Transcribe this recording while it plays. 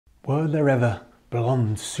Were there ever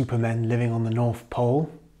blonde supermen living on the North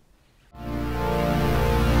Pole?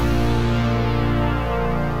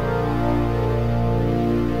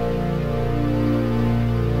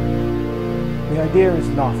 The idea is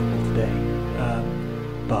laughable today,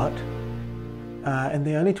 but in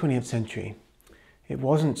the early 20th century, it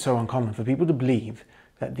wasn't so uncommon for people to believe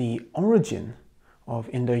that the origin of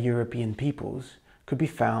Indo-European peoples could be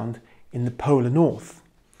found in the polar north.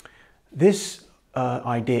 This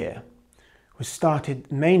idea was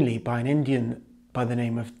started mainly by an Indian by the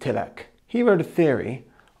name of Tilak. He wrote a theory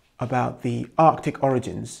about the Arctic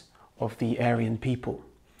origins of the Aryan people,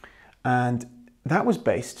 and that was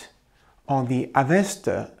based on the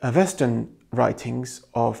Avestan writings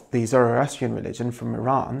of the Zoroastrian religion from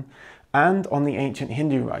Iran and on the ancient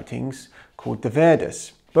Hindu writings called the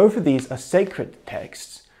Vedas. Both of these are sacred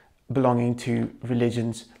texts belonging to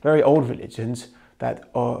religions, very old religions,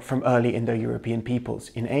 that are from early Indo-European peoples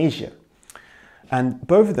in Asia. And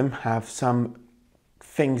both of them have some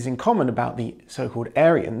things in common about the so-called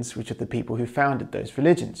Aryans, which are the people who founded those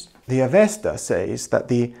religions. The Avesta says that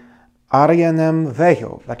the Aryanam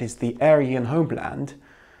Veho, that is the Aryan homeland,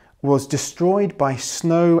 was destroyed by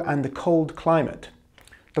snow and a cold climate.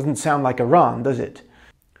 Doesn't sound like Iran, does it?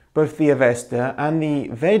 Both the Avesta and the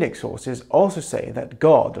Vedic sources also say that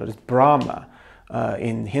God, or Brahma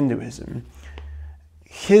in Hinduism,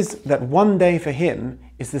 that one day for him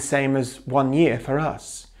is the same as 1 year for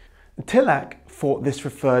us. Tilak thought this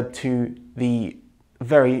referred to the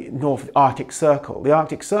very North Arctic Circle. The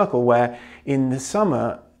Arctic Circle where in the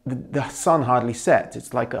summer the sun hardly sets.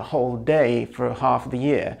 It's like a whole day for half of the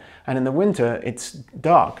year. And in the winter, it's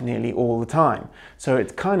dark nearly all the time. So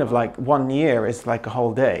it's kind of like 1 year is like a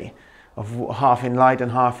whole day of half in light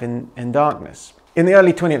and half in darkness. In the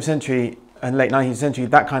early 20th century and late 19th century,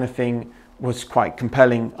 that kind of thing was quite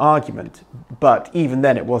compelling argument. But even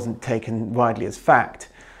then, it wasn't taken widely as fact.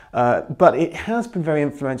 But it has been very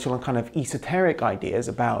influential on kind of esoteric ideas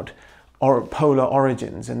about polar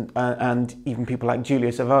origins, and even people like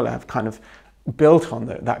Julius Evola have kind of built on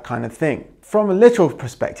that kind of thing. From a literal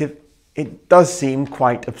perspective, it does seem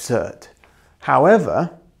quite absurd.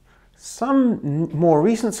 However, some more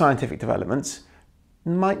recent scientific developments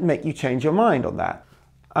might make you change your mind on that.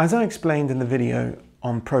 As I explained in the video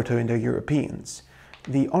on proto-indo-Europeans,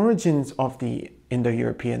 the origins of the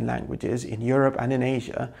Indo-European languages in Europe and in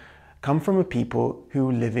Asia come from a people who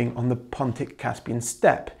were living on the Pontic-Caspian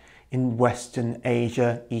steppe in Western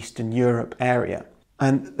Asia, Eastern Europe area.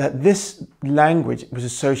 And that this language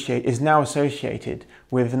is now associated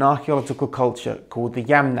with an archaeological culture called the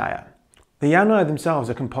Yamnaya. The Yamnaya themselves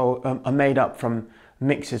are made up from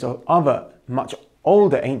mixes of other much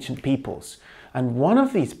older ancient peoples. And one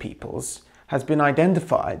of these peoples has been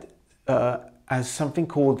identified as something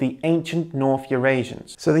called the ancient North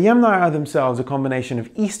Eurasians. So the Yamnaya are themselves a combination of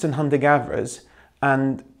Eastern hunter-gatherers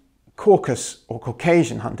and Caucasus or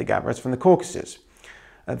Caucasian hunter-gatherers from the Caucasus.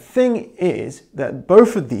 The thing is that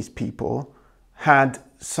both of these people had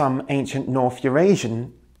some ancient North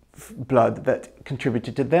Eurasian blood that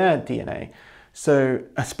contributed to their DNA, so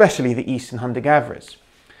especially the Eastern hunter-gatherers.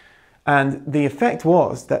 And the effect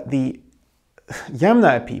was that the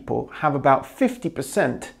Yamnaya people have about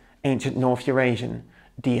 50% ancient North Eurasian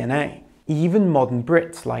DNA. Even modern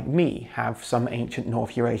Brits like me have some ancient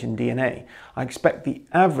North Eurasian DNA. I expect the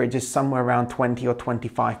average is somewhere around 20 or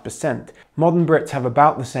 25%. Modern Brits have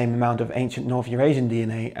about the same amount of ancient North Eurasian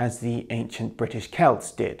DNA as the ancient British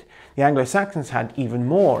Celts did. The Anglo-Saxons had even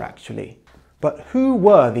more, actually. But who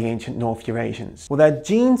were the ancient North Eurasians? Well, their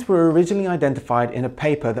genes were originally identified in a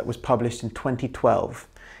paper that was published in 2012.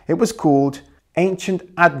 It was called Ancient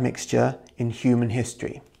Admixture in Human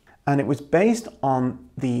History. And it was based on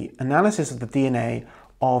the analysis of the DNA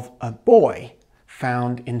of a boy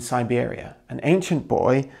found in Siberia, an ancient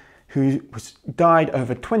boy who died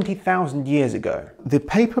over 20,000 years ago. The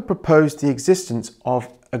paper proposed the existence of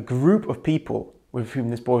a group of people with whom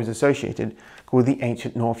this boy was associated called the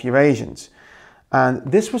ancient North Eurasians. And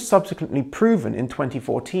this was subsequently proven in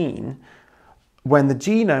 2014 when the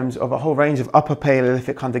genomes of a whole range of Upper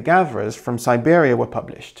Paleolithic hunter-gatherers from Siberia were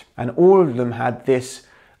published. And all of them had this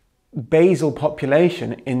basal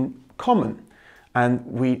population in common,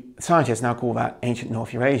 and scientists now call that ancient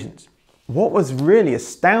North Eurasians. What was really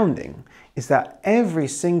astounding is that every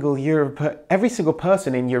single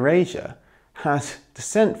person in Eurasia has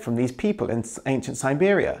descent from these people in ancient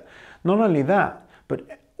Siberia. Not only that,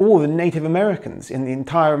 but all the Native Americans in the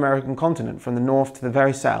entire American continent, from the north to the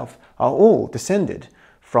very south, are all descended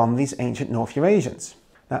from these ancient North Eurasians.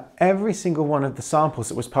 Now, every single one of the samples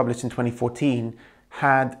that was published in 2014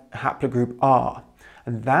 had haplogroup R,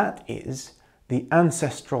 and that is the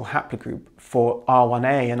ancestral haplogroup for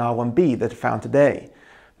R1a and R1b that are found today.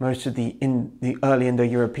 Most of the early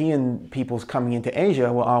Indo-European peoples coming into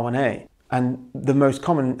Asia were R1a, and the most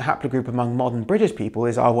common haplogroup among modern British people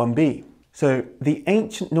is R1b. So the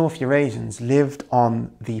ancient North Eurasians lived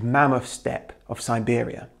on the Mammoth steppe of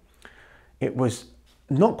Siberia. It was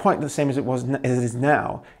not quite the same as it is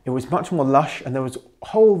now. It was much more lush, and there was a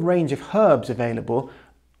whole range of herbs available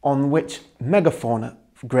on which megafauna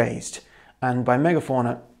grazed. And by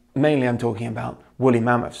megafauna, mainly I'm talking about woolly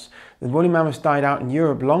mammoths. The woolly mammoths died out in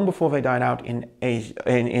Europe long before they died out in Asia,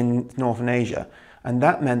 in Northern Asia. And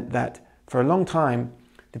that meant that for a long time,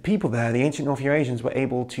 the people there, the ancient North Eurasians, were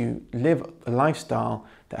able to live a lifestyle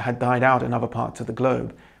that had died out in other parts of the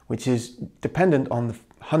globe, which is dependent on the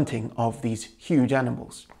hunting of these huge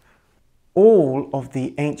animals. All of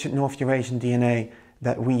the ancient North Eurasian DNA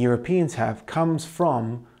that we Europeans have comes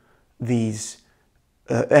from these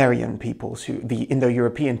Aryan peoples, the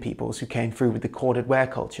Indo-European peoples who came through with the corded ware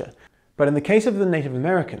culture. But in the case of the Native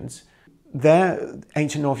Americans, their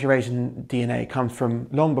ancient North Eurasian DNA comes from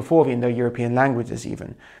long before the Indo-European languages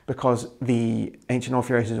even, because the ancient North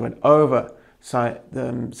Eurasians went over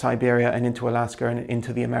Siberia and into Alaska and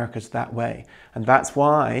into the Americas that way. And that's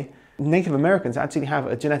why Native Americans actually have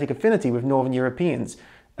a genetic affinity with Northern Europeans,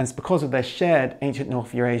 and it's because of their shared ancient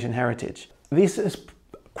North Eurasian heritage. This is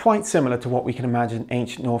quite similar to what we can imagine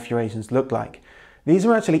ancient North Eurasians look like. These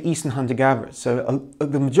are actually Eastern hunter-gatherers, so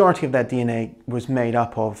the majority of their DNA was made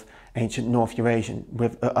up of ancient North Eurasian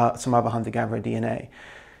with some other hunter-gatherer DNA.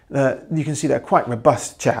 You can see they're quite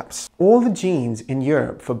robust chaps. All the genes in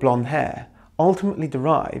Europe for blonde hair ultimately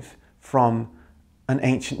derive from an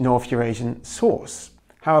ancient North Eurasian source.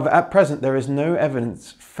 However, at present there is no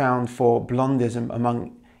evidence found for blondism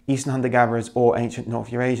among Eastern hunter-gatherers or ancient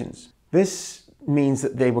North Eurasians. This means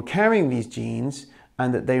that they were carrying these genes,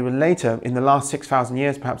 and that they were later, in the last 6,000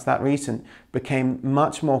 years, perhaps that recent, became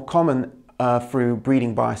much more common through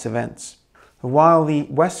breeding bias events. While the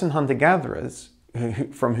Western hunter-gatherers,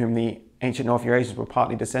 from whom the ancient North Eurasians were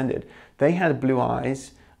partly descended, they had blue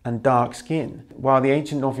eyes and dark skin, while the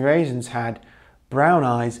ancient North Eurasians had brown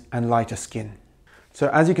eyes and lighter skin. So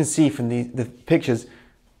as you can see from the pictures,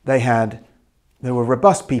 they were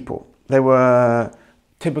robust people. They were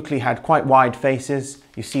typically had quite wide faces.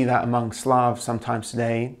 You see that among Slavs sometimes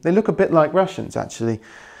today. They look a bit like Russians, actually.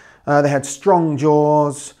 They had strong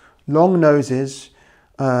jaws, long noses,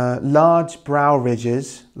 large brow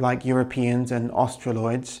ridges like Europeans and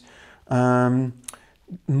Australoids,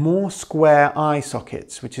 more square eye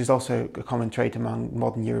sockets, which is also a common trait among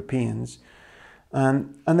modern Europeans.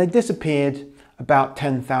 And they disappeared about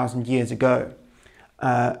 10,000 years ago.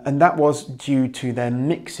 And that was due to their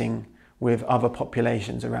mixing with other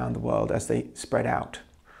populations around the world as they spread out.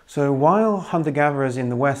 So while hunter-gatherers in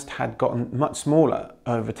the West had gotten much smaller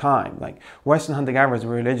over time, like Western hunter-gatherers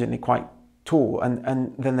were originally quite tall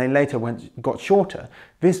and then they later got shorter,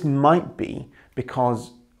 this might be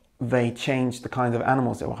because they changed the kinds of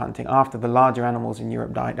animals they were hunting. After the larger animals in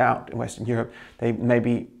Europe died out, in Western Europe, they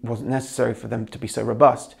maybe wasn't necessary for them to be so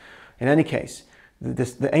robust. In any case,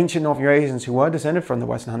 the ancient North Eurasians who were descended from the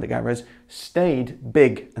Western hunter-gatherers stayed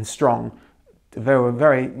big and strong. They were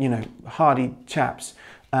very, hardy chaps.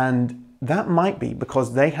 And that might be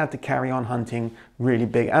because they had to carry on hunting really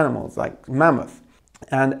big animals like mammoth.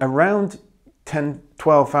 And around 10,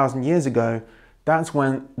 12,000 years ago, that's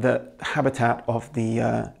when the habitat of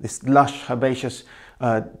this lush, herbaceous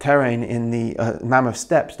terrain in the mammoth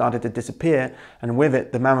steppe started to disappear, and with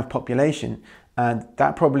it, the mammoth population. And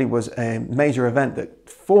that probably was a major event that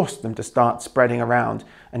forced them to start spreading around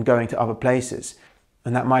and going to other places.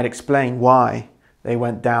 And that might explain why they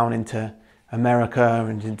went down into America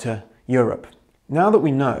and into Europe. Now that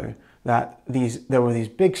we know that there were these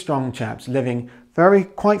big, strong chaps living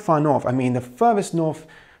quite far north. I mean, the furthest north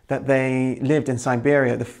that they lived in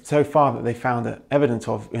Siberia, so far that they found evidence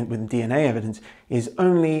of with DNA evidence, is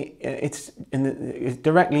only, it's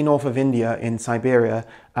directly north of India in Siberia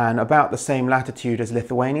and about the same latitude as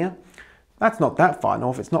Lithuania. That's not that far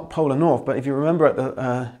north, it's not polar north, but if you remember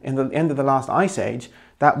in the end of the last ice age,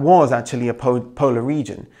 that was actually a polar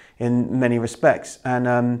region in many respects.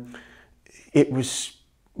 And it was,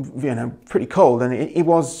 pretty cold, and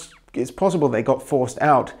it's possible they got forced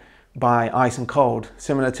out by ice and cold,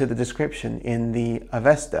 similar to the description in the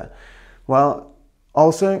Avesta. Well,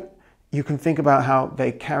 also, you can think about how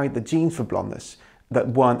they carried the genes for blondness that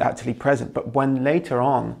weren't actually present, but when later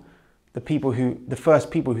on, the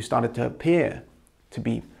first people who started to appear to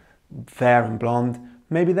be fair and blonde,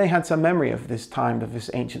 maybe they had some memory of this time, of this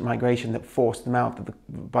ancient migration that forced them out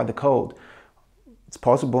by the cold. It's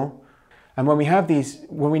possible. And when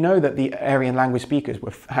we know that the Aryan language speakers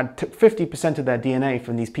took 50% of their DNA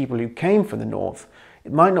from these people who came from the north,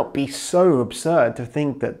 it might not be so absurd to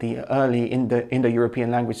think that the early Indo-European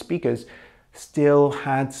language speakers still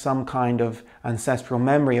had some kind of ancestral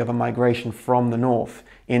memory of a migration from the north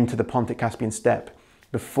into the Pontic-Caspian steppe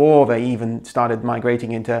before they even started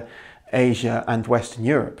migrating into Asia and Western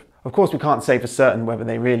Europe. Of course, we can't say for certain whether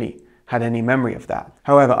they really had any memory of that.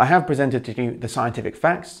 However, I have presented to you the scientific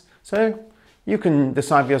facts, so you can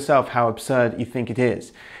decide for yourself how absurd you think it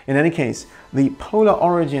is. In any case, the polar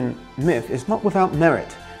origin myth is not without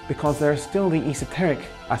merit, because there is still the esoteric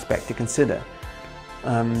aspect to consider.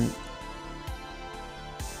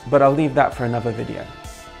 But I'll leave that for another video.